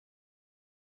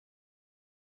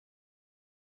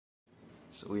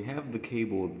So we have the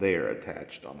cable there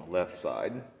attached on the left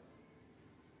side.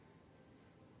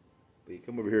 But you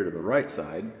come over here to the right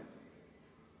side.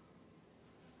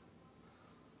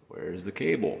 Where's the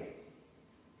cable?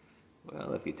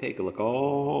 Well, if you take a look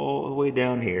all the way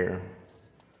down here,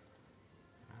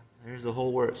 there's the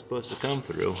hole where it's supposed to come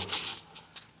through. If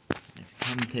you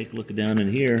come and take a look down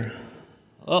in here,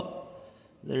 oh,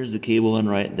 there's the cable in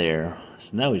right there.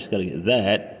 So now we just got to get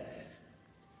that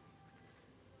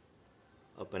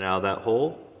up and out of that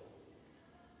hole.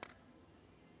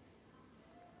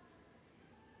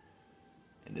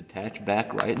 And attach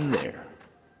back right in there.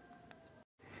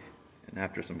 And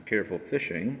after some careful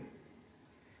fishing,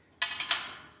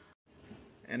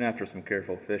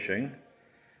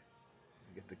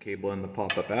 get the cable in the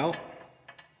pop-up out.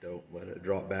 Don't let it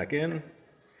drop back in.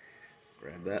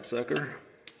 Grab that sucker.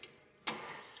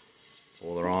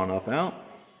 Pull her on up out.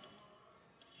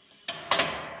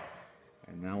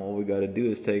 And now all we got to do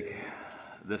is take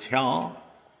this shaw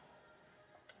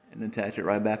and attach it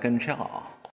right back in the shaw.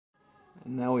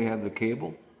 And now we have the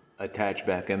cable attached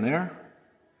back in there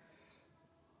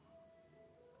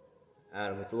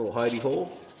out of its little hidey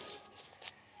hole.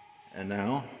 And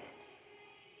now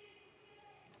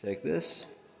take this,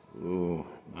 ooh,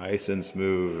 nice and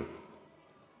smooth,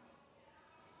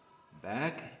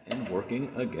 back and working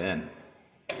again.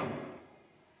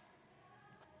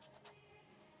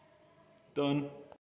 Done.